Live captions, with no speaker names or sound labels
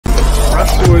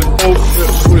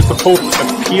Was the Pope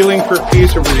appealing for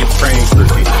peace, or was he praying for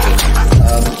peace?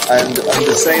 And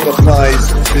the same applies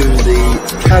to the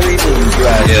Caribbean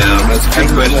bread. Yeah, that's a good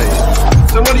question.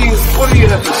 So what do you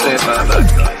have to say about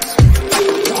that, guys?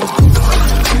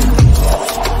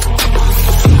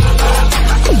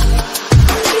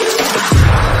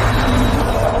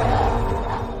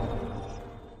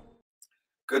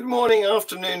 Good morning,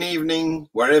 afternoon, evening,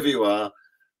 wherever you are,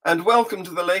 and welcome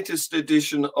to the latest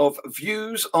edition of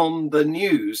Views on the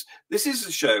News. This is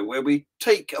a show where we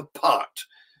take apart,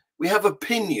 we have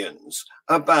opinions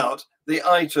about the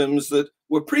items that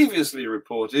were previously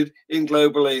reported in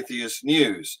Global Atheist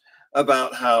News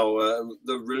about how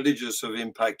the religious have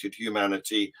impacted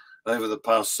humanity over the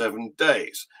past 7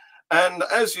 days. And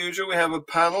as usual, we have a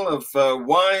panel of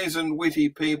wise and witty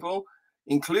people,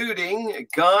 including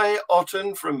Guy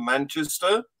Otten from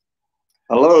Manchester.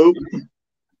 Hello.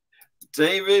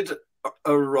 David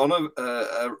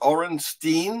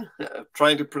Orenstein,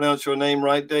 trying to pronounce your name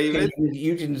right, David.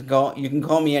 You can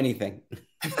call me anything.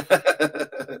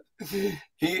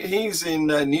 He's in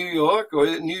New York, or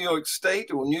New York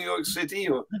State, or New York City,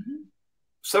 or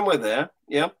somewhere there,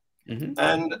 yeah.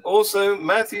 And also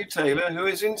Matthew Taylor, who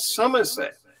is in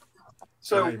Somerset.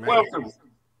 So Hi,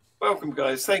 welcome,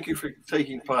 guys. Thank you for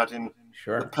taking part in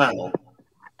the panel.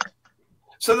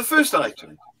 So the first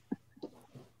item,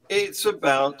 it's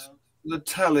about the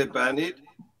Taliban.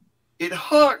 It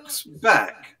harks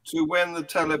back to when the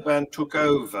Taliban took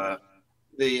over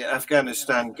the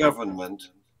Afghanistan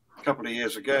government a couple of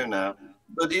years ago now.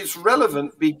 But it's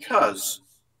relevant because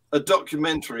a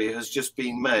documentary has just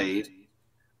been made.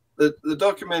 The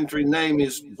documentary name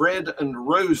is Bread and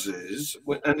Roses,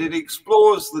 and it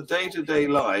explores the day-to-day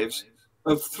lives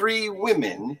of 3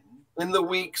 women in the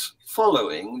weeks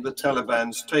following the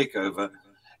Taliban's takeover.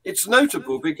 It's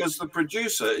notable because the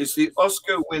producer is the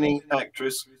Oscar-winning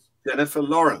actress Jennifer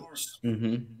Lawrence.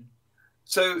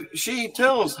 So she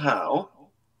tells how,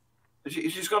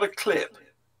 she's got a clip.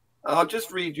 I'll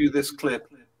just read you this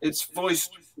clip. It's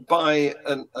voiced by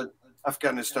an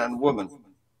Afghanistan woman.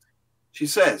 She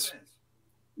says,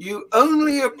 "You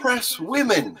only oppress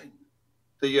women,"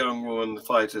 the young woman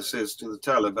fighter says to the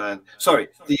Taliban. Sorry,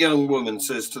 the young woman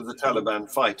says to the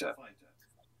Taliban fighter.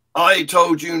 "I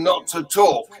told you not to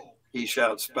talk," he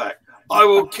shouts back. "I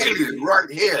will kill you right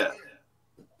here."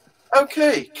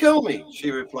 "Okay, kill me,"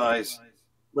 she replies,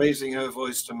 raising her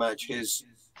voice to match his.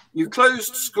 "You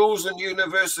closed schools and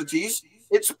universities.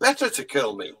 It's better to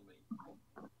kill me."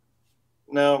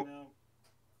 Now,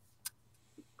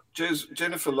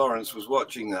 Jennifer Lawrence was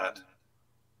watching that,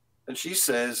 and she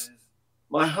says,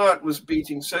 "My heart was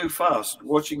beating so fast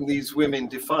watching these women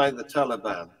defy the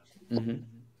Taliban."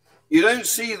 You don't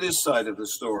see this side of the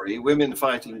story, women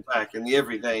fighting back, in the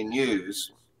everyday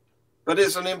news, but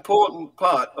it's an important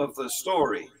part of the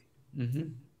story.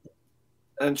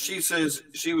 And she says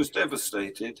she was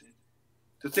devastated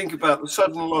to think about the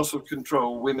sudden loss of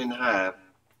control women have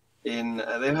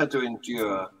they've had to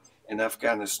endure in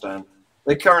Afghanistan.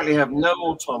 They currently have no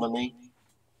autonomy.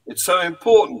 It's so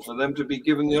important for them to be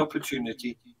given the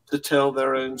opportunity to tell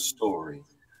their own story.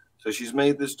 So she's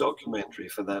made this documentary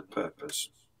for that purpose.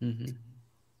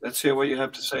 Let's hear what you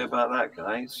have to say about that,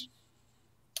 guys.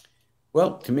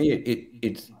 Well, to me,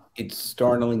 it's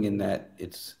startling in that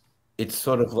it's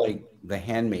sort of like The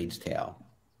Handmaid's Tale.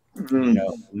 You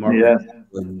know,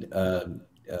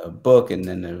 book, and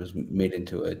then it was made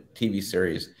into a TV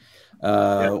series.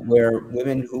 Where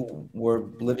women who were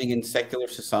living in secular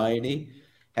society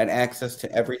had access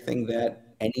to everything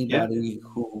that anybody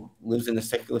who lives in a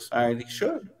secular society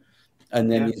should. And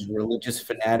then these religious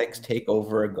fanatics take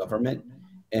over a government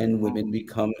and women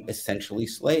become essentially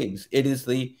slaves. It is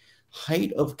the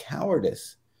height of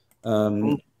cowardice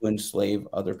to enslave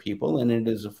other people, and it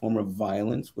is a form of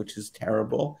violence, which is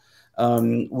terrible,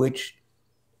 which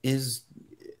is,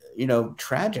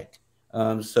 tragic.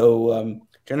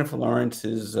 Jennifer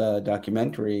Lawrence's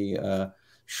documentary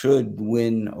should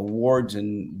win awards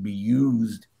and be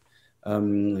used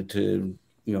to,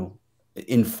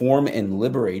 inform and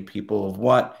liberate people of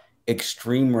what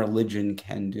extreme religion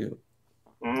can do.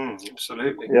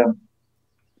 Absolutely.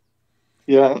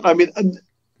 Yeah. I mean,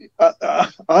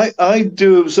 I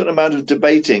do a certain amount of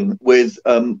debating with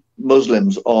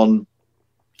Muslims on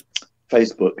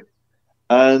Facebook.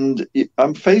 And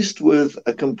I'm faced with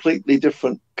a completely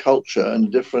different culture and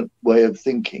a different way of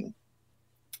thinking,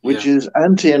 which is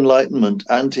anti-enlightenment,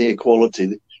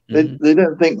 anti-equality. They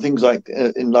don't think things like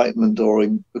enlightenment or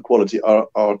equality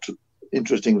are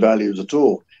interesting values at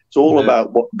all. It's all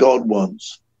about what God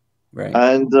wants.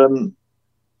 And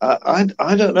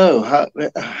I don't know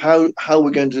how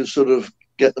we're going to sort of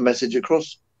get the message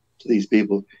across to these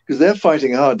people, because they're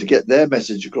fighting hard to get their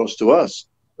message across to us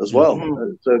as well.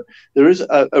 So there is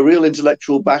a real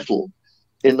intellectual battle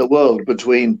in the world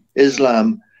between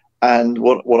Islam and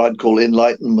what I'd call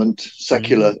Enlightenment,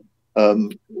 secular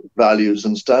values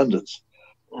and standards.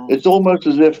 It's almost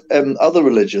as if other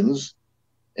religions,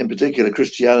 in particular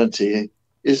Christianity,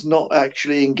 is not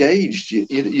actually engaged.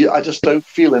 I just don't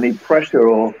feel any pressure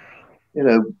or,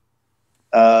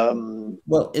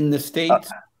 well, in the States,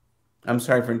 I'm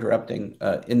sorry for interrupting.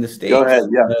 In the States, go ahead,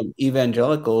 yeah.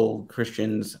 Evangelical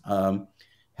Christians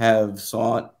have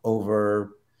sought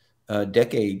over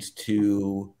decades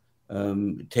to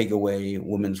take away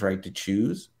women's right to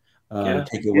choose,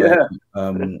 take away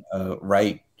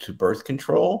right to birth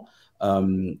control.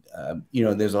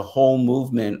 There's a whole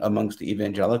movement amongst the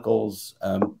evangelicals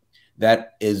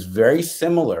that is very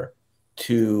similar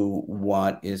to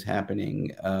what is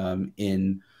happening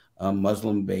in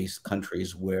Muslim-based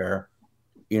countries where,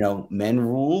 men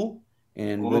rule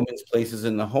and women's places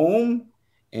in the home,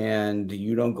 and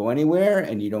you don't go anywhere,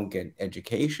 and you don't get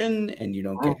education, and you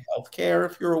don't get health care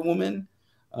if you're a woman.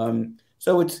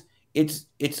 So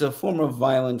it's a form of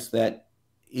violence that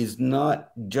is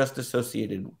not just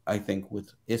associated, I think,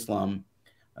 with Islam.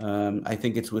 I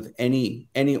think it's with any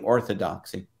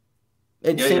orthodoxy.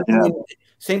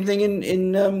 Same thing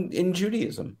in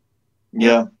Judaism.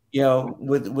 Yeah.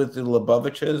 With the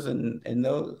Lubavitchers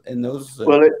and those.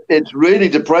 Well, it's really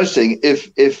depressing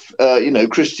if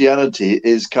Christianity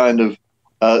is kind of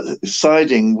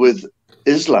siding with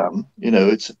Islam.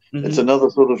 It's another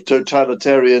sort of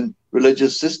totalitarian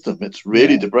religious system. It's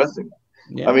really depressing.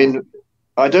 Yeah. I mean,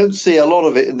 I don't see a lot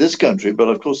of it in this country, but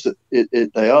of course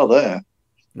they are there.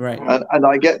 Right. And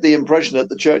I get the impression that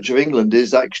the Church of England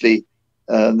is actually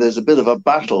there's a bit of a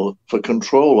battle for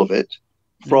control of it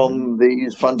from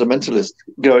these fundamentalists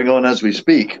going on as we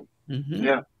speak.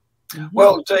 Yeah.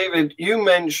 Well, David, you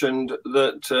mentioned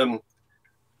that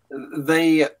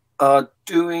they are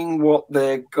doing what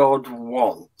their God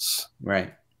wants.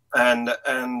 Right. And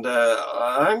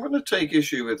I'm going to take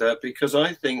issue with that, because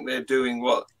I think they're doing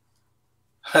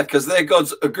because their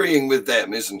God's agreeing with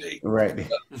them, isn't he? Right.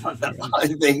 I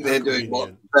think they're doing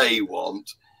what they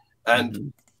want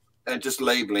and just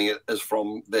labeling it as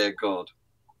from their God.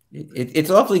 It's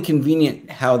awfully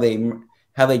convenient how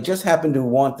they just happen to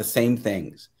want the same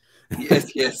things.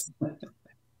 Yes.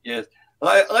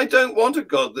 I don't want a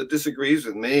God that disagrees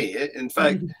with me. In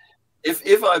fact,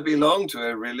 if I belong to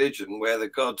a religion where the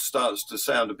God starts to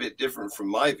sound a bit different from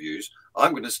my views,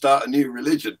 I'm going to start a new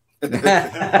religion.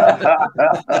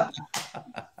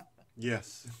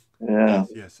 Yes,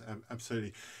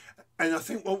 absolutely. And I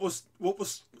think what was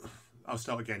I'll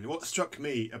start again. What struck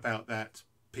me about that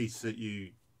piece that you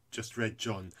just read,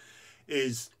 John,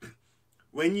 is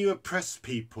when you oppress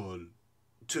people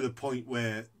to the point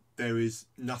where there is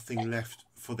nothing left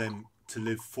for them to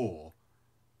live for,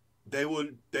 they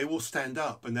will stand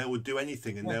up and they will do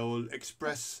anything, and they will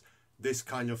express this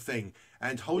kind of thing.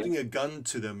 And holding a gun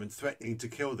to them and threatening to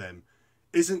kill them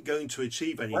isn't going to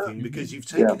achieve anything, because you've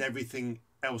taken everything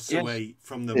else away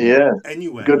from them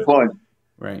anyway. Good point.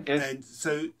 Right. And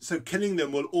so killing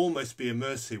them will almost be a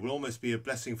mercy, will almost be a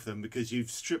blessing for them, because you've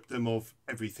stripped them of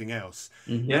everything else.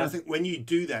 And I think when you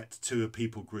do that to a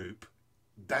people group,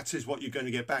 that is what you're going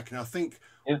to get back. And I think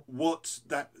what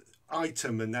that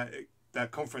item and that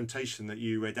confrontation that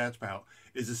you read out about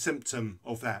is a symptom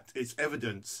of that. It's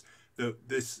evidence that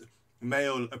this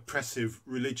male oppressive,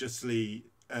 religiously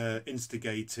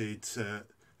instigated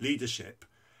leadership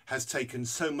has taken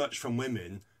so much from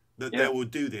women that they will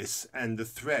do this, and the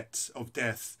threat of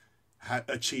death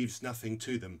achieves nothing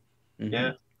to them.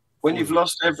 When you've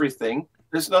lost everything,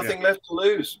 there's nothing left to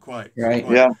lose. Quite.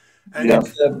 And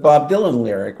it's the Bob Dylan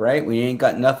lyric, right? When you ain't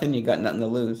got nothing, you got nothing to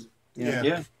lose.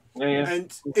 Yeah.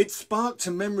 And it sparked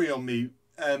a memory on me,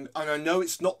 and I know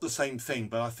it's not the same thing,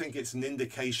 but I think it's an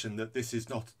indication that this is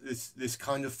not this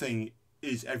kind of thing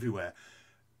is everywhere.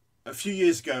 A few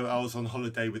years ago, I was on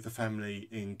holiday with the family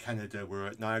in Canada. We were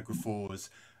at Niagara Falls,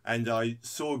 and I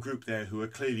saw a group there who were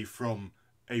clearly from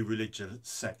a religious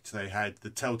sect. They had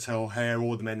the telltale hair,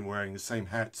 all the men were wearing the same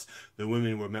hats, the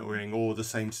women were wearing all the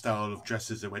same style of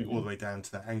dresses that went all the way down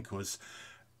to their ankles.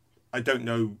 I don't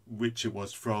know which it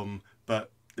was from,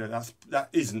 but that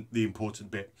isn't the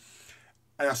important bit.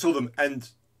 And I saw them, and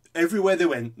everywhere they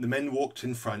went, the men walked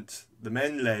in front, the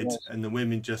men led, and the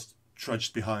women just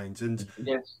trudged behind. And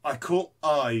I caught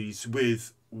eyes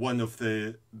with one of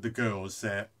the girls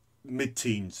there.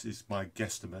 Mid-teens is my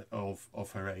guesstimate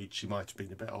of her age. She might have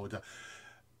been a bit older.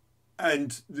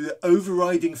 And the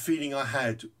overriding feeling I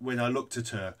had when I looked at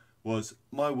her was,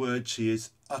 my word, she is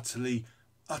utterly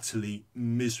utterly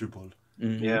miserable.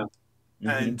 Yeah.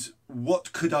 And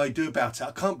what could I do about it?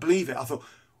 I can't believe it. I thought,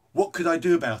 what could I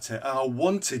do about it? And I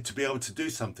wanted to be able to do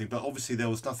something, but obviously there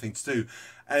was nothing to do.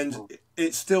 And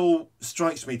it still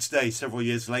strikes me today, several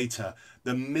years later,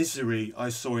 the misery I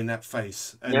saw in that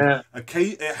face. And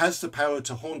it has the power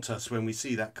to haunt us when we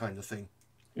see that kind of thing.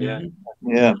 Yeah.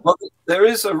 Yeah. Well, there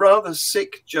is a rather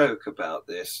sick joke about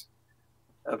this,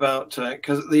 about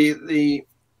because the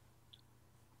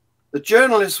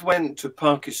journalist went to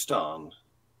Pakistan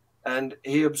and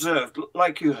he observed,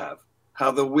 like you have, how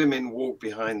the women walk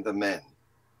behind the men.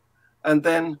 And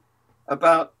then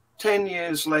about 10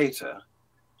 years later,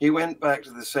 he went back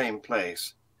to the same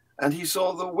place and he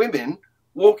saw the women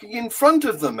walking in front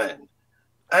of the men.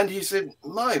 And he said,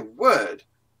 my word,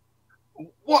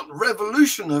 what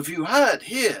revolution have you had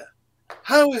here?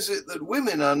 How is it that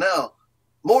women are now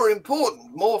more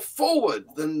important, more forward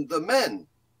than the men?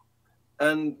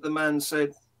 And the man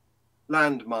said,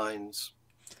 landmines.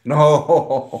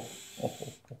 No.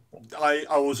 I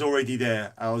was already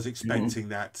there. I was expecting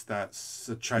that. That's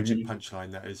a tragic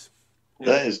punchline, that is.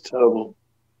 That is terrible.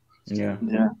 Yeah.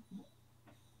 Yeah.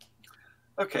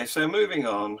 Okay, so moving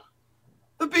on.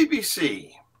 The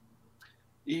BBC.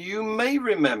 You may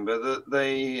remember that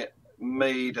they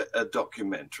made a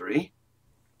documentary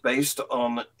based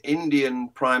on Indian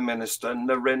Prime Minister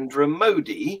Narendra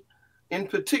Modi, in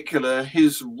particular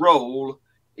his role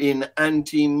in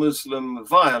anti-Muslim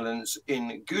violence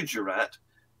in Gujarat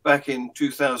back in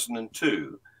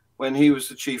 2002, when he was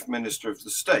the chief minister of the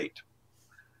state.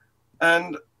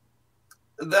 And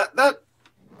that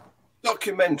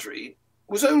documentary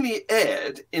was only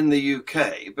aired in the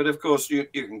UK, but of course you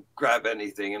can grab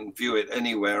anything and view it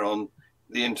anywhere on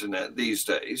the internet these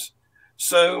days.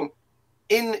 So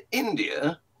in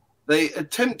India, they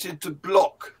attempted to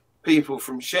block people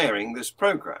from sharing this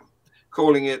program,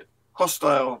 calling it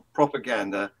hostile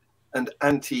propaganda and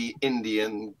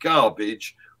anti-Indian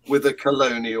garbage with a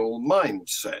colonial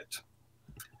mindset.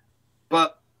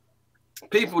 But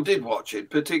people did watch it,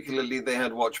 particularly they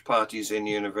had watch parties in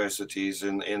universities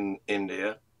in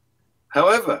India.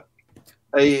 However,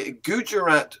 a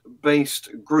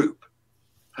Gujarat-based group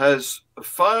has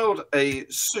filed a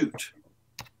suit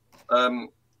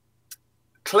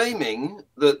claiming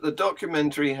that the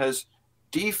documentary has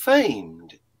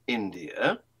defamed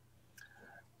India,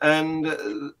 and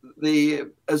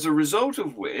as a result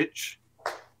of which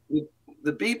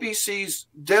the BBC's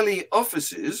Delhi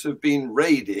offices have been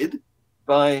raided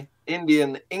by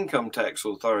Indian income tax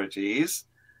authorities,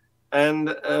 and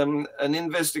an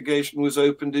investigation was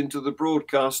opened into the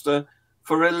broadcaster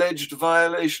for alleged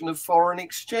violation of foreign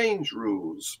exchange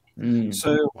rules.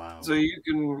 So you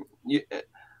can,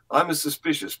 I'm a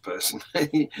suspicious person.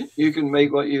 You can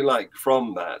make what you like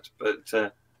from that,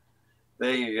 but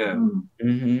there you go.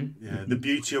 Yeah, the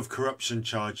beauty of corruption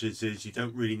charges is you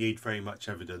don't really need very much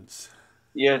evidence.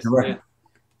 Yes, right.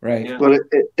 Right. Yeah. Well,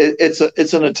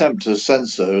 it's an attempt to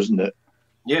censor, isn't it?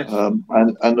 Yes.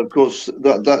 And of course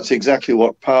that's exactly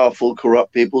what powerful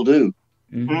corrupt people do.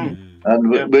 And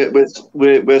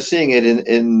we're seeing it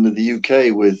in the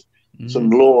UK with some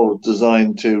law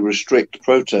designed to restrict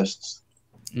protests,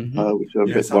 which are a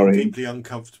bit I'm worrying. deeply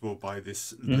uncomfortable by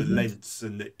this, the lengths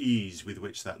and the ease with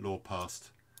which that law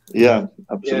passed. Yeah,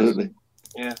 absolutely.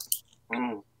 Yes.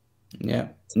 Yeah.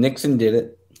 Nixon did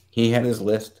it. He had his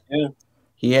list. Yeah.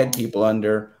 He had people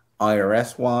under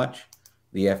IRS watch,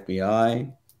 the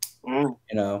FBI. You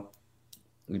know,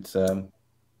 it's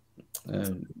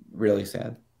really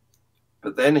sad.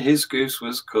 But then his goose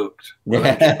was cooked.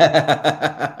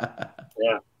 Yeah.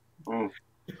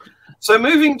 So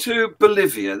moving to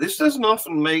Bolivia, this doesn't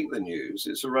often make the news.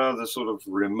 It's a rather sort of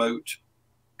remote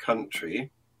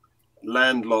country,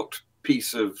 landlocked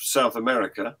piece of South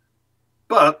America.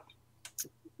 But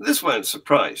this won't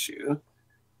surprise you.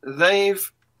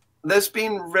 There's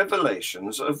been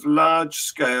revelations of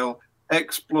large-scale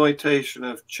exploitation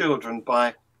of children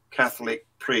by Catholic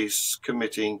priests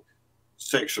committing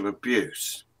sexual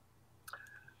abuse.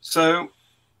 So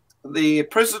the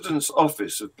President's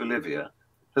Office of Bolivia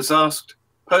has asked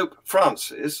Pope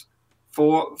Francis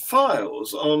for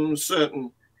files on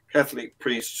certain Catholic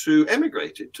priests who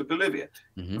emigrated to Bolivia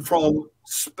from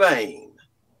Spain.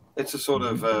 It's a sort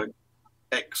of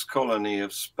ex-colony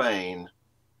of Spain.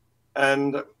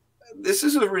 And this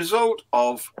is a result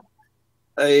of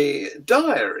a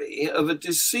diary of a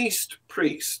deceased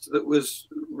priest that was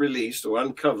released or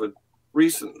uncovered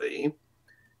recently,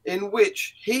 in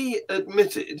which he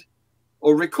admitted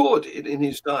or recorded in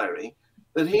his diary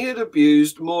that he had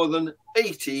abused more than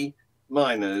 80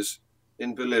 minors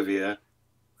in Bolivia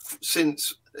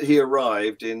since he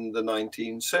arrived in the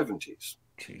 1970s.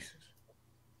 Jesus.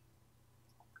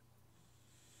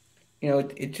 You know,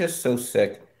 it's just so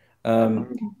sick. I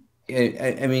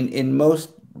mean, in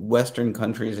most Western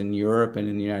countries in Europe and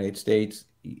in the United States,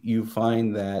 you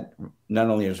find that not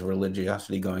only is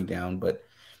religiosity going down, but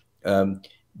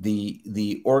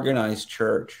the organized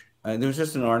church. There was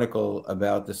just an article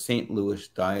about the St. Louis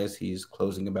diocese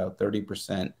closing about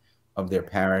 30% of their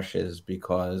parishes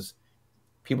because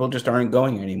people just aren't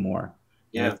going anymore.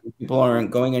 Yeah. People aren't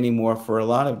going anymore for a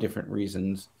lot of different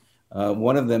reasons.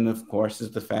 One of them, of course,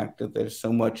 is the fact that there's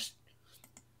so much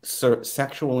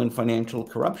sexual and financial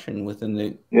corruption within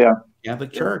the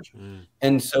Catholic Church.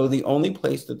 And so the only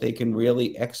place that they can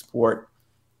really export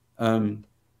and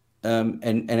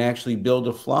actually build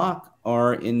a flock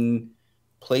are in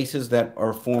places that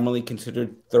are formerly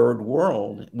considered third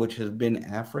world, which has been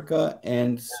Africa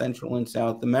and Central and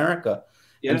South America.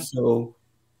 Yeah. And so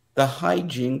the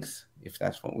hijinks, if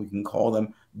that's what we can call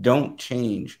them, don't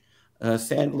change.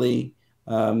 Sadly,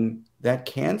 that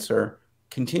cancer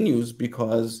continues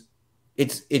because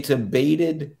it's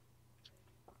abated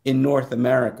in North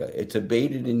America, it's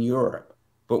abated in Europe,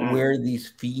 but where these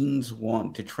fiends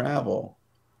want to travel,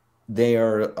 they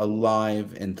are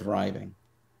alive and thriving.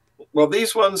 Well,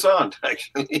 these ones aren't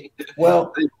actually.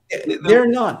 Well, they're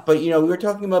not. But, you know, we were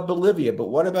talking about Bolivia, but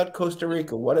what about Costa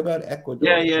Rica? What about Ecuador?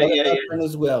 What about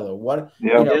Venezuela? What,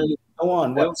 you know, go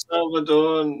on. El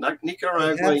Salvador,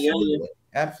 Nicaragua. Absolutely.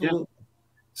 Absolutely.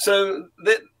 So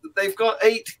they've got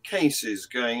 8 cases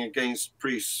going against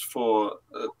priests for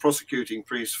prosecuting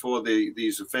priests for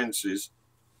these offences.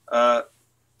 4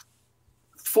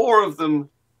 of them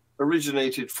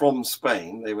originated from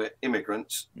Spain. They were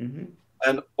immigrants.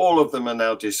 And all of them are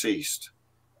now deceased,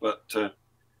 but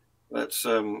that's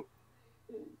not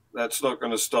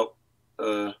going to stop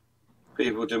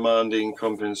people demanding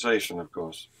compensation, of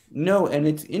course. No, and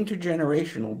it's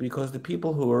intergenerational because the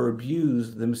people who are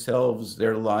abused themselves,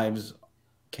 their lives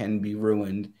can be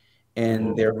ruined,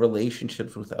 and their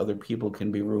relationships with other people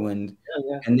can be ruined,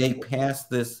 and they pass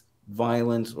this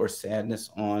violence or sadness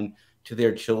on to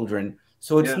their children.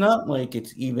 So it's not like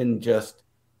it's even just,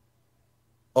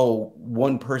 oh,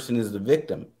 one person is the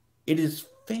victim. It is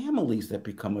families that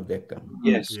become a victim.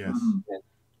 Yes.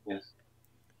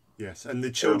 Yes, and the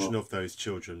children of those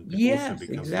children also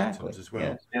become victims as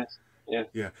well.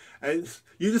 Yeah. And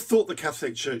you'd have thought the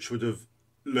Catholic Church would have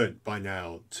learnt by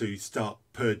now to start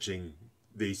purging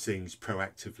these things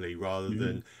proactively rather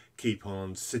than keep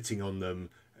on sitting on them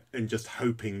and just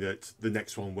hoping that the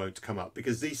next one won't come up,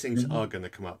 because these things are going to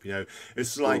come up. You know,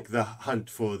 it's like the hunt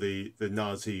for the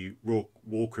Nazi war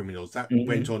criminals that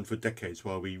went on for decades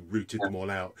while we rooted them all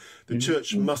out. The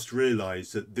church must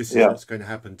realize that this is what's going to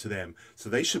happen to them, so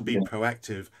they should be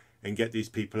proactive and get these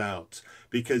people out,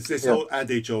 because this whole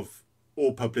adage of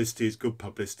all publicity is good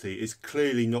publicity is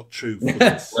clearly not true for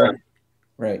this.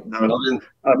 Right.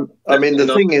 I mean,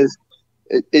 the thing is,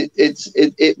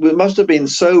 it must have been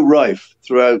so rife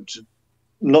throughout,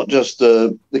 not just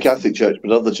the Catholic Church,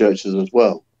 but other churches as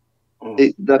well,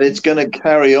 that it's going to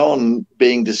carry on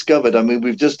being discovered. I mean,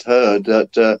 we've just heard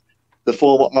that the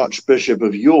former Archbishop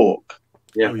of York,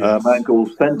 a man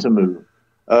called Fentamu,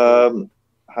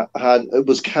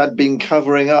 had been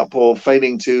covering up or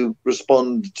failing to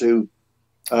respond to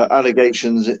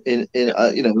allegations in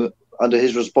under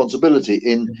his responsibility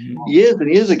in years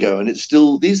and years ago, and it's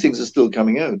still, these things are still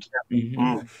coming out.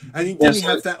 And he didn't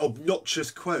have that obnoxious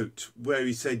quote where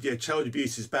he said, "Yeah, child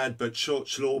abuse is bad, but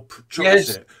church law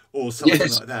trumps it," or something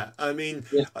like that. I mean,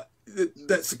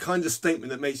 that's the kind of statement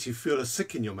that makes you feel a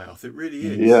sick in your mouth. It really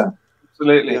is. Yeah,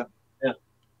 absolutely. Yeah.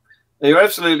 You're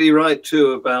absolutely right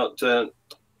too about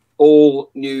all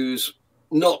news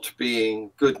not being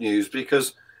good news,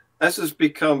 because as has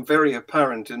become very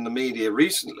apparent in the media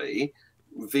recently,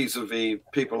 vis-a-vis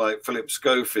people like Philip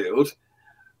Schofield,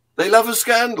 they love a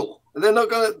scandal. They're not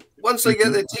going to, once they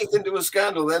get their teeth into a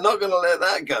scandal, they're not going to let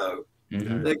that go. They're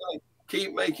going to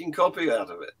keep making copy out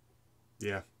of it.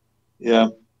 Yeah. Yeah.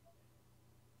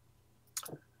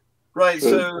 Right.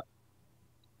 So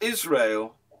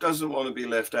Israel doesn't want to be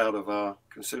left out of our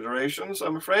considerations,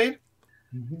 I'm afraid.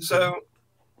 So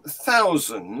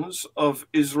thousands of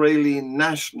Israeli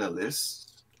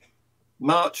nationalists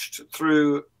marched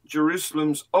through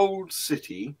Jerusalem's old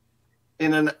city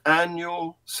in an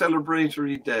annual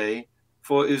celebratory day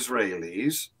for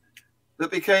Israelis that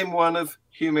became one of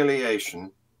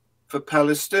humiliation for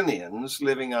Palestinians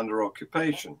living under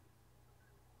occupation.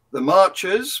 The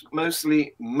marchers,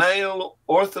 mostly male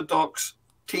Orthodox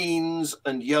teens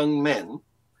and young men,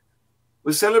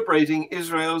 were celebrating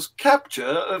Israel's capture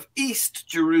of East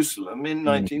Jerusalem in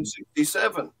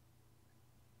 1967.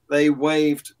 they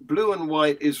waved blue and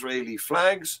white Israeli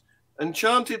flags and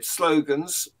chanted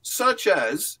slogans such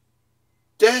as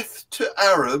 "Death to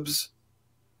Arabs"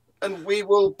 and "We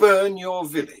will burn your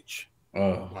village."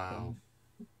 Oh, Wow.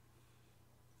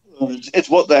 It's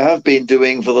what they have been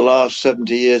doing for the last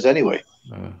 70 years anyway.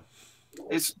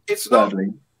 It's Sadly.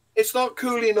 not it's not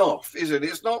cooling off, is it?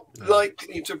 It's not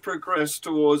likely to progress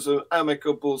towards an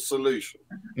amicable solution.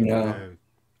 no.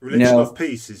 Religion No. of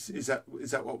peace, is that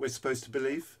what we're supposed to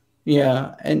believe?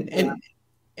 Yeah, and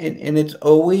it's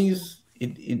always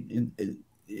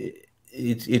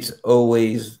it's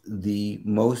always the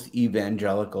most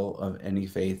evangelical of any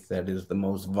faith that is the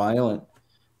most violent,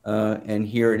 and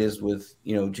here it is with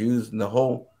Jews and the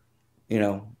whole,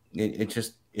 it's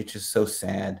just so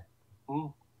sad.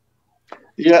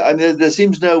 Yeah, and there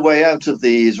seems no way out of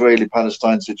the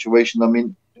Israeli-Palestine situation. I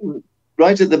mean,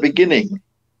 right at the beginning,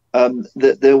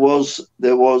 there was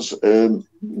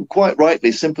quite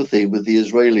rightly sympathy with the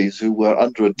Israelis who were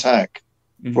under attack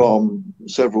from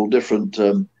several different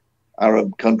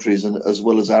Arab countries and as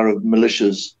well as Arab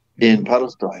militias in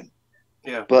Palestine.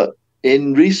 Yeah. But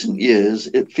in recent years,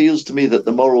 it feels to me that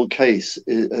the moral case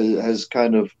has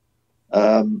kind of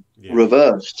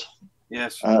reversed.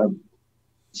 Yes.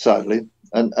 Sadly,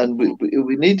 and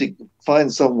we need to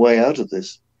find some way out of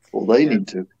this, or they need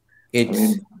to.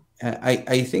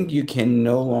 I think you can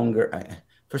no longer,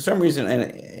 for some reason,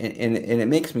 and it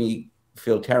makes me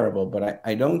feel terrible, but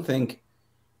I don't think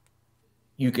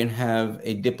you can have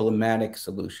a diplomatic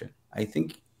solution. I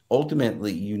think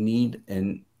ultimately you need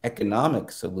an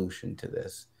economic solution to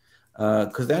this,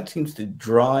 because that seems to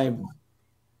drive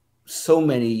so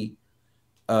many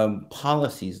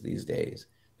policies these days,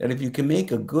 that if you can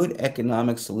make a good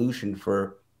economic solution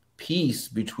for peace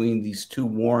between these two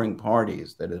warring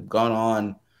parties that have gone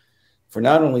on for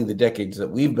not only the decades that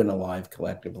we've been alive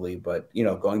collectively, but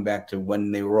going back to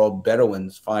when they were all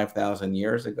Bedouins 5,000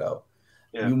 years ago,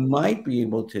 you might be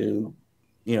able to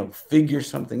figure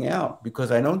something out,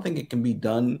 because I don't think it can be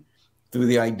done through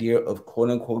the idea of quote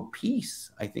unquote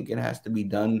peace. I think it has to be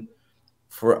done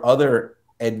for other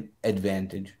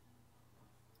advantage.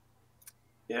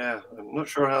 Yeah, I'm not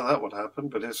sure how that would happen,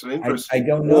 but it's an interesting. I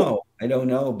don't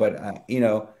know, but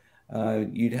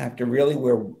you'd have to really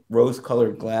wear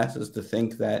rose-colored glasses to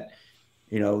think that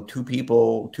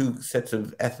two sets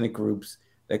of ethnic groups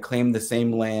that claim the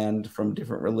same land from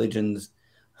different religions,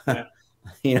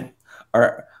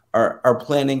 are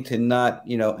planning to not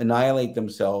annihilate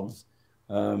themselves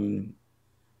over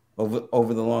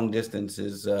the long distance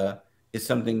is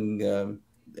something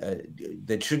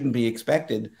that shouldn't be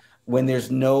expected when there's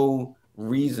no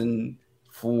reason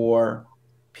for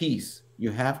peace. You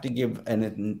have to give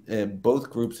both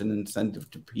groups an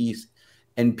incentive to peace,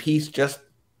 and peace just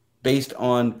based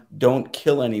on don't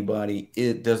kill anybody,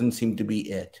 it doesn't seem to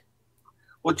be it.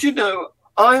 Well,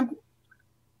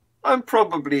 I'm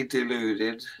probably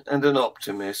deluded and an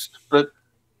optimist, but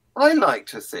I like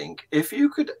to think if you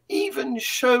could even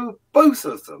show both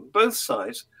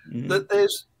sides, that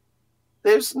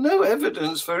there's no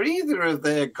evidence for either of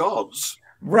their gods.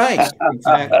 Right,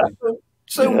 exactly.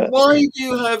 So why do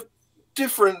you have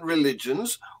different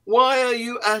religions? Why are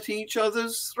you at each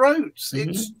other's throats?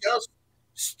 It's just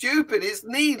stupid. It's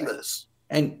needless.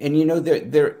 And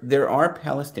there are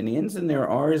Palestinians and there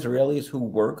are Israelis who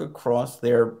work across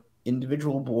their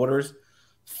individual borders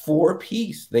for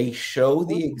peace. They show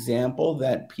the example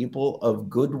that people of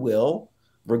goodwill,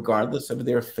 regardless of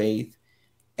their faith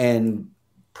and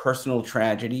personal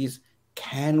tragedies,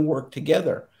 can work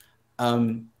together.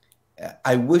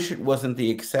 I wish it wasn't the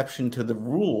exception to the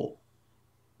rule,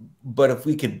 but if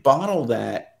we could bottle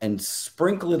that and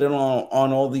sprinkle it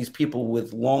on all these people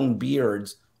with long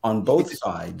beards on both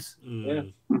sides,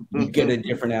 you get a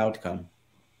different outcome.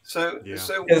 So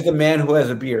as the man who has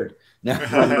a beard. No.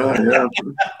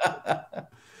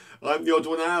 I'm the odd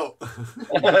one out.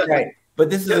 Right. But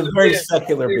this is a very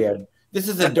secular beard. This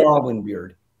is a Darwin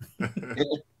beard.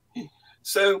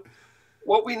 So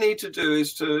what we need to do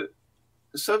is to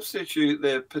substitute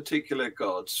their particular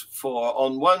gods for,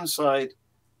 on one side,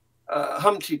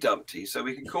 Humpty Dumpty. So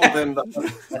we can call them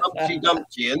the Humpty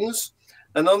Dumptians.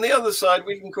 And on the other side,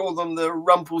 we can call them the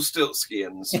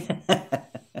Rumpelstiltskians.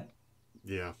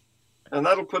 Yeah. And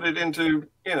that'll put it into,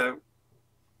 a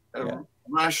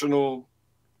rational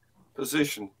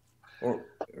position.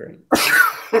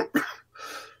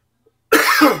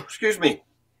 Excuse me.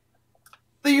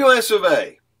 The US of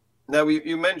A. Now,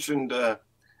 you mentioned the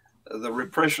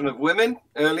repression of women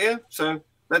earlier, so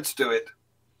let's do it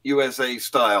USA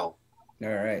style. All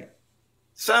right.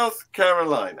 South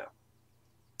Carolina.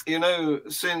 you know,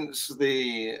 since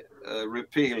the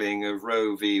repealing of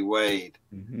Roe v. Wade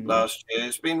last year,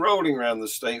 it's been rolling around the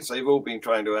states. They've all been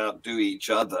trying to outdo each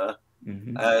other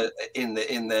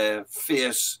in their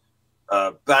fierce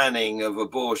banning of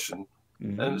abortion.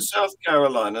 And South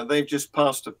Carolina, they've just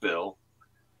passed a bill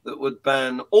that would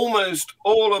ban almost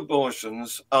all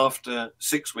abortions after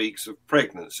 6 weeks of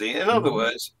pregnancy. In other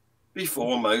words,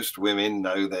 before most women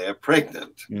know they're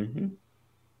pregnant.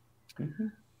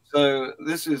 So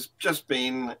this has just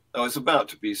been, it's about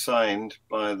to be signed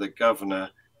by the governor,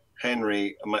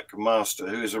 Henry McMaster,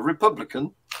 who is a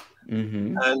Republican,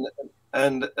 and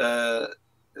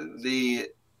the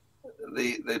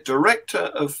director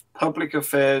of public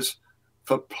affairs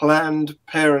for Planned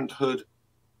Parenthood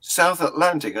South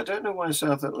Atlantic. I don't know why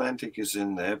South Atlantic is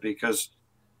in there, because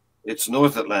it's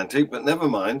North Atlantic, but never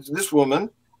mind. This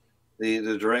woman,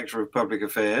 the director of public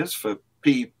affairs for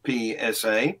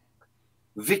PPSA,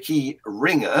 Vicky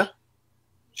Ringer,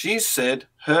 she said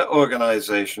her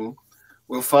organization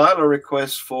will file a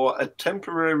request for a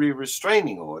temporary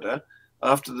restraining order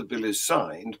after the bill is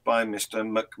signed by Mr.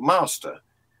 McMaster.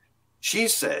 She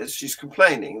says she's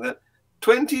complaining that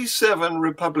 27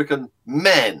 Republican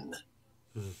men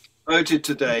voted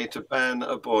today to ban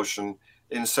abortion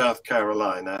in South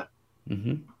Carolina.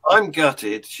 I'm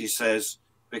gutted, she says,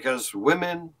 because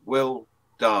women will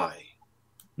die.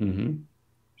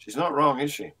 She's not wrong,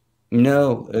 is she?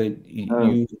 No.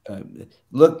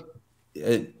 Look,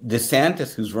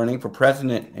 DeSantis, who's running for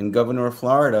president and governor of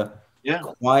Florida,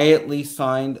 quietly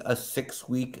signed a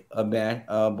 6-week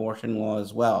abortion law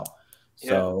as well.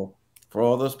 So for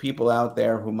all those people out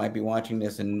there who might be watching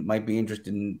this and might be interested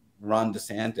in Ron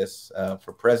DeSantis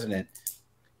for president,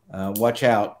 watch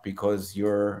out, because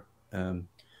your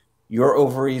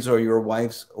ovaries or your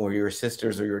wife's or your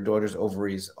sister's or your daughter's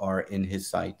ovaries are in his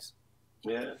sights.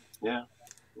 Yeah,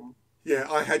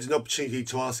 I had an opportunity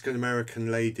to ask an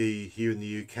American lady here in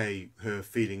the UK her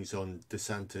feelings on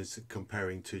DeSantis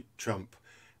comparing to Trump,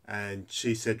 and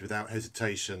she said without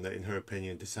hesitation that in her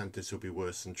opinion DeSantis will be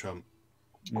worse than Trump.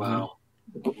 Wow.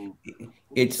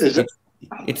 It's the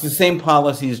same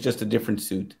policies, just a different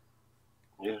suit.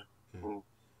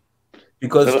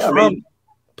 Because Trump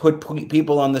put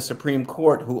people on the Supreme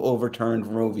Court who overturned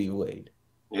Roe v. Wade.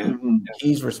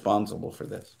 He's responsible for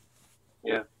this.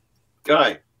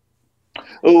 Guy.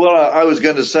 Oh, well, I was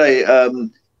going to say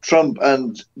Trump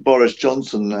and Boris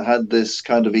Johnson had this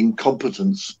kind of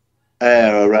incompetence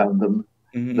air around them.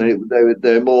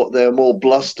 They're more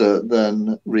bluster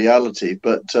than reality,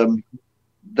 but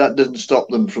that didn't stop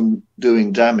them from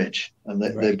doing damage, and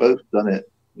they both done it.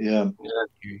 Yeah,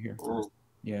 there you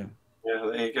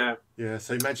go. Yeah,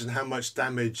 so imagine how much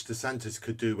damage DeSantis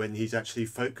could do when he's actually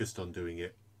focused on doing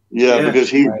it. Because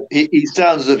he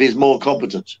sounds as if he's more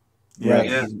competent.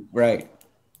 Right.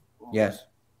 Yes.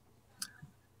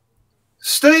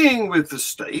 Staying with the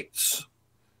States,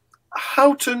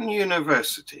 Houghton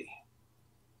University.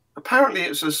 Apparently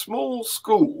it's a small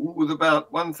school with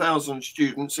about 1,000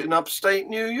 students in upstate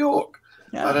New York.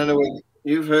 I don't know whether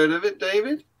you've heard of it,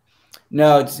 David?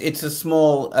 No, it's a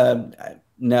small,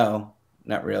 no,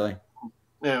 not really.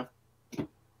 Yeah.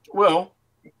 Well,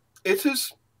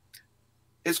 it's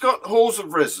got halls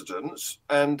of residence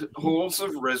and halls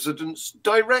of residence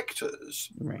directors.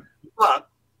 Right. But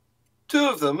 2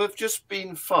 of them have just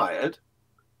been fired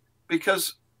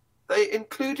because they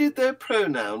included their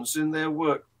pronouns in their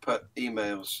work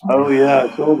emails. Oh, yeah,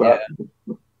 I saw that.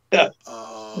 Yeah.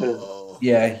 Oh.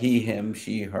 Yeah, he, him,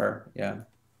 she, her. Yeah.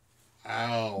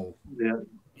 Ow.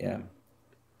 Yeah.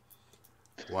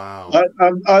 Wow.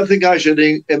 I think I should,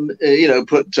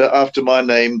 put after my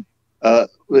name,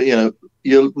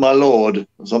 you're my lord,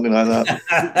 or something like that.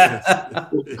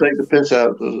 Take the piss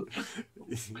out.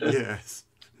 Yes.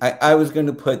 I was going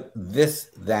to put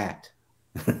this, that.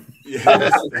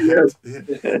 Yes.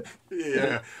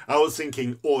 Yeah. I was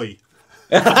thinking, oi.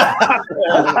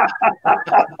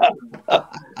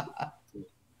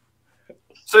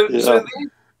 So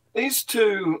these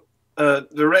 2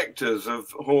 directors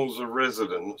of halls of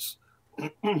residence,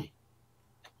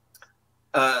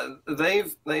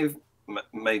 they've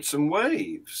made some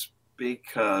waves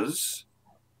because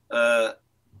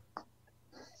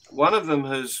one of them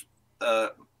has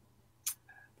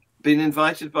been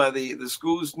invited by the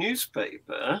school's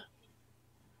newspaper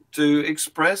to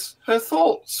express her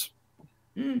thoughts.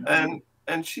 And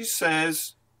she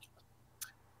says,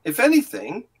 if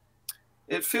anything,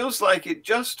 it feels like it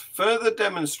just further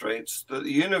demonstrates that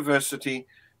the university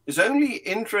is only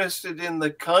interested in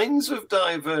the kinds of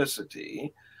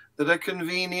diversity that are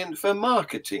convenient for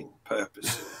marketing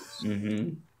purposes.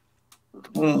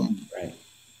 Right.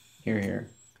 Here.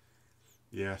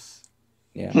 Yes.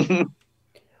 Yeah.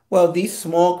 Well, these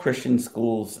small Christian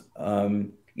schools,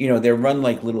 they're run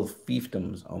like little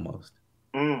fiefdoms almost.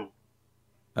 Mm.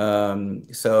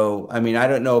 So, I mean, I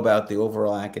don't know about the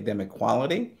overall academic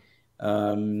quality.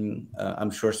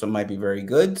 I'm sure some might be very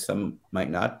good, some might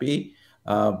not be.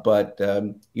 But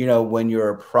when you're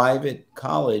a private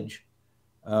college,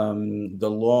 the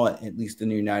law, at least in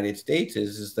the United States,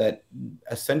 is that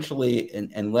essentially,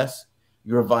 unless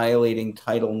you're violating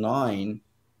Title IX,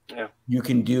 Yeah. you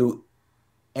can do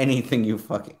anything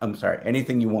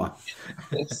anything you want.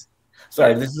 Yes.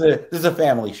 Sorry, Yeah. this is a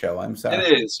family show. I'm sorry.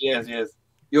 It is. Yes. Yes.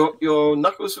 Your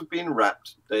knuckles have been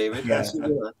wrapped, David. Yes. Yes.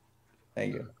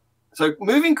 Thank you. So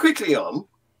moving quickly on,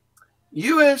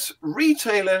 U.S.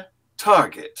 retailer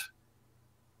Target.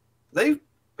 They've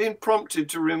been prompted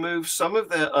to remove some of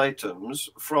their items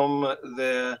from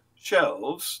their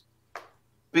shelves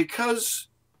because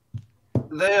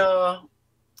they are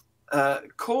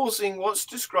causing what's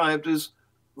described as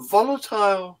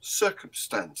volatile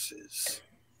circumstances.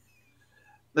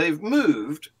 They've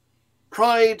moved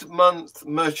Pride Month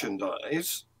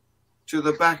merchandise to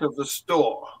the back of the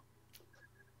store,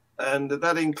 and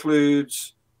that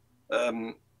includes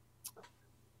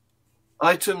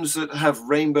items that have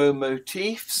rainbow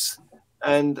motifs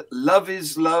and "Love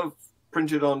is Love"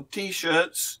 printed on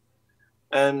T-shirts,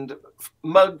 and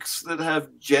mugs that have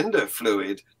gender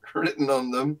fluid written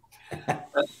on them.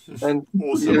 And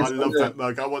awesome! Yes, I love that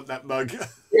mug. I want that mug.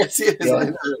 Yes, yes. Yeah. I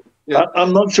know. Yeah.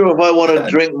 I'm not sure if I want to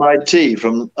drink my tea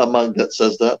from a mug that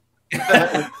says that.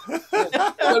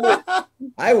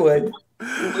 I would.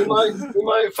 We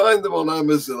might find them on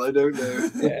Amazon. I don't know.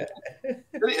 Yeah.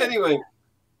 Anyway,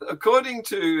 according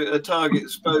to a Target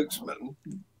spokesman,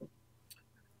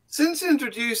 since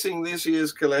introducing this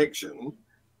year's collection,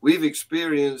 we've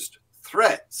experienced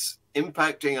threats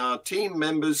impacting our team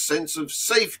members' sense of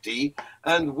safety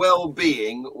and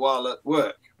well-being while at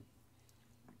work.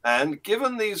 And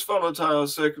given these volatile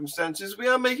circumstances, we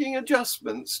are making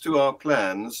adjustments to our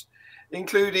plans,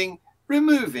 including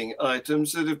removing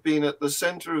items that have been at the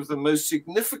center of the most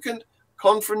significant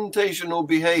confrontational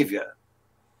behavior.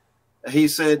 He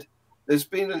said, there's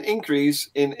been an increase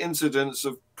in incidents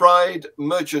of Pride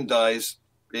merchandise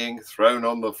being thrown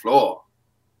on the floor.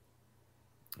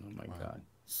 Oh my God.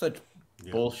 Such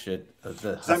bullshit.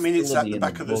 Does that mean it's at the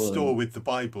back of the store with the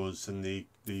Bibles and the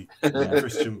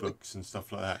Christian books and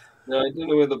stuff like that? No, I don't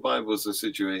know where the Bibles are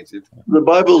situated. The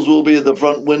Bibles will be at the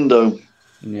front window.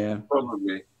 Yeah.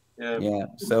 Probably. Yeah. Yeah.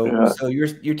 So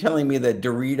you're telling me that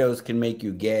Doritos can make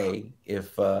you gay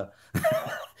if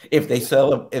if they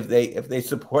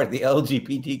support the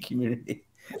LGBT community.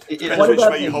 Depends which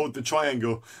way you hold the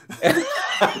triangle.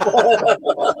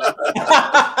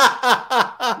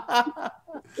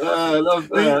 I love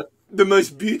that. The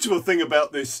most beautiful thing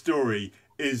about this story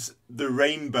is the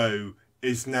rainbow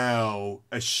is now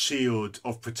a shield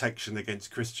of protection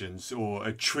against Christians, or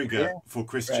a trigger for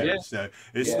Christians. Right. So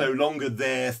it's no longer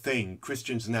their thing.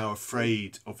 Christians are now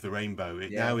afraid of the rainbow.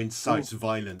 It now incites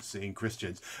violence in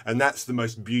Christians. And that's the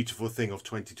most beautiful thing of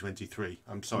 2023.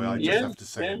 I'm sorry, I just have to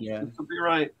say it. Yeah, you could be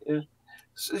right. Yeah.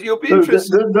 So you'll be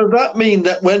interested. Does that mean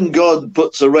that when God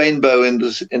puts a rainbow in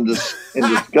the sky,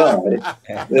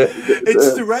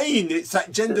 it's the rain? It's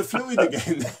that gender fluid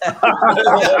again.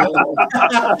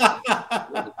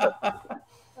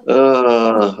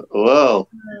 Well,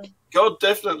 God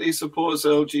definitely supports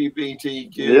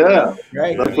LGBTQ. Yeah,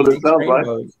 right. That's what it sounds like.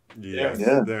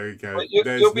 Yeah, there you go.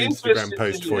 There's an Instagram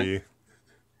post for you.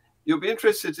 You'll be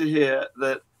interested to hear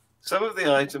that some of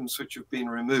the items which have been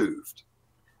removed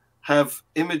have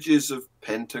images of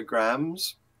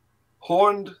pentagrams,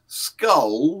 horned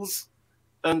skulls,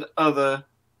 and other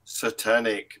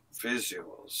satanic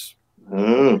visuals.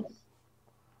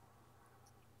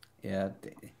 Yeah,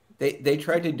 they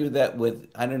tried to do that with,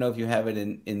 I don't know if you have it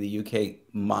in the UK,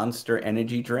 Monster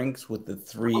energy drinks with the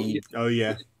three. Oh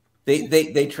yeah. They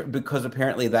because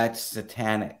apparently that's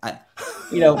satanic.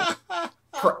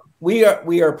 We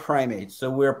are primates, so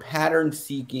we're pattern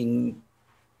seeking.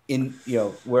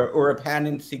 We're a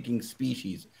pattern seeking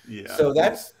species. Yeah. So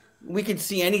we can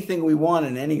see anything we want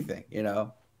in anything.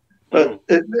 But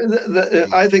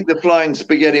I think the flying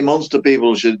spaghetti monster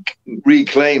people should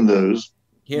reclaim those.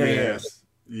 Yes.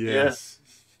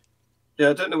 Yeah,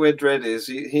 I don't know where Dredd is.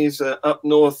 He's up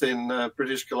north in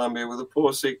British Columbia with a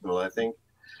poor signal, I think.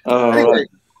 Anyway, right.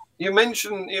 You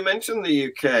mentioned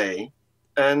the UK,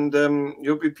 and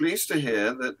you'll be pleased to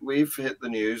hear that we've hit the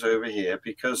news over here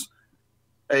because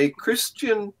a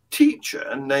Christian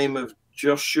teacher named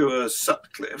Joshua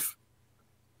Sutcliffe,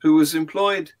 who was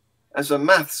employed as a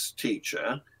maths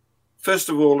teacher first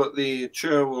of all at the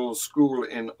Cherwell School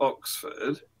in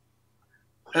Oxford,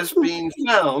 has been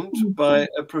found by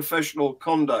a professional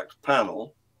conduct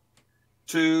panel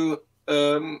to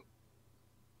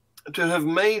have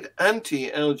made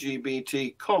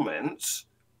anti-LGBT comments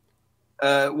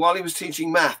while he was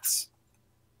teaching maths.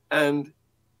 And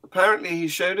apparently he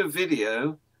showed a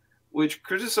video which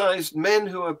criticized men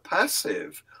who are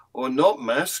passive or not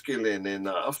masculine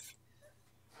enough.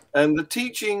 And the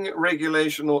Teaching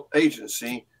Regulation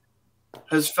Agency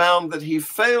has found that he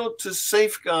failed to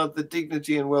safeguard the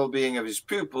dignity and well-being of his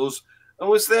pupils and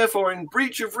was therefore in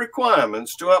breach of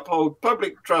requirements to uphold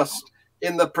public trust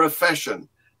in the profession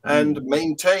and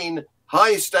maintain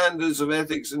high standards of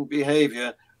ethics and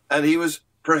behavior, and he was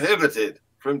prohibited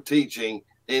from teaching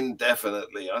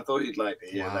indefinitely. I thought you'd like to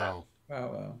hear that.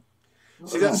 Wow.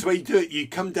 See, that's the way you do it. You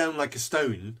come down like a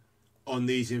stone on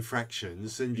these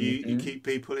infractions, and you keep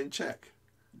people in check.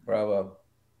 Bravo.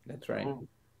 That's right.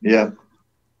 Yeah.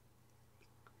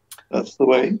 That's the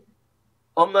way.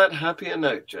 On that happier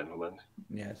note, gentlemen.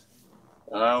 Yes.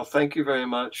 I'll thank you very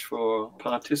much for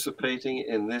participating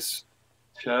in this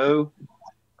show,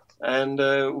 and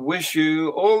wish you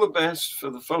all the best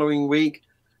for the following week.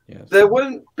 Yes. There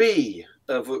won't be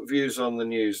Views on the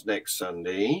News next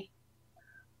Sunday.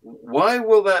 Why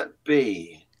will that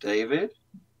be, David?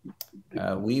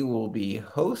 We will be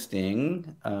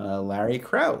hosting Larry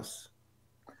Krause.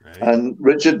 Right. And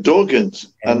Richard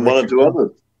Dawkins and one or two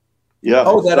others. Yeah.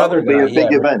 Oh, that other guy. Be a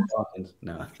big event.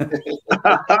 No.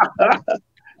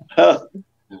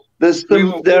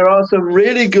 There are some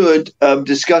really good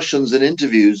discussions and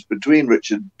interviews between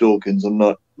Richard Dawkins and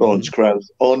Lawrence Krauss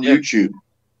on YouTube.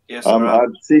 Yes,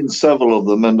 I've seen several of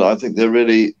them, and I think they're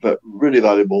really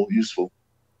valuable, useful.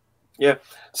 Yeah.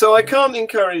 So I can't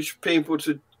encourage people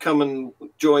to come and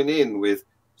join in with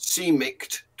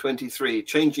CMICT 23,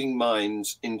 Changing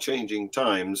Minds in Changing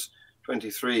Times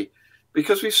 23,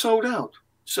 because we've sold out.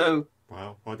 So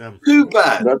Wow, well done. Too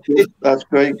bad. That's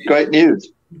great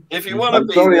news. If you want to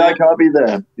be sorry there, I can't be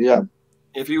there. Yeah.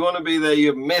 If you want to be there,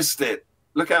 you've missed it.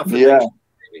 Look out for Yeah. next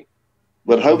year.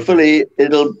 But hopefully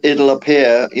it'll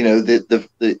appear,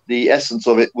 the essence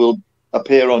of it will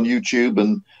appear on YouTube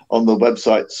and on the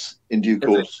websites in due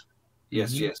course.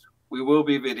 Yes, yes. We will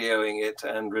be videoing it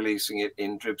and releasing it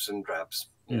in dribs and drabs.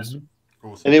 Yes.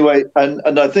 Awesome. Anyway,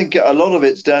 and I think a lot of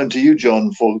it's down to you,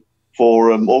 John, for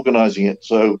organizing it.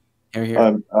 So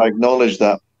I acknowledge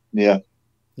that. Yeah.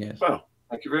 Yes. Well,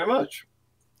 thank you very much.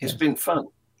 It's been fun.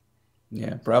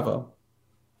 Yeah. Bravo.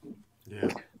 Yeah.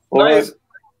 All right. Guys,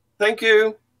 thank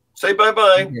you. Say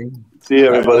bye-bye. See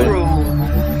you, everybody.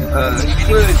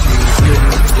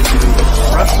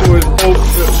 Russell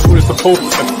was the Pope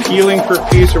appealing for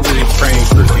peace, or was he praying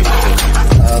for peace?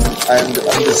 And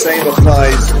the same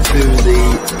applies to the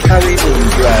carry-on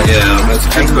drag. Yeah, that's a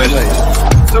good question.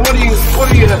 So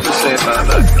what do you have to say about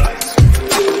that guy?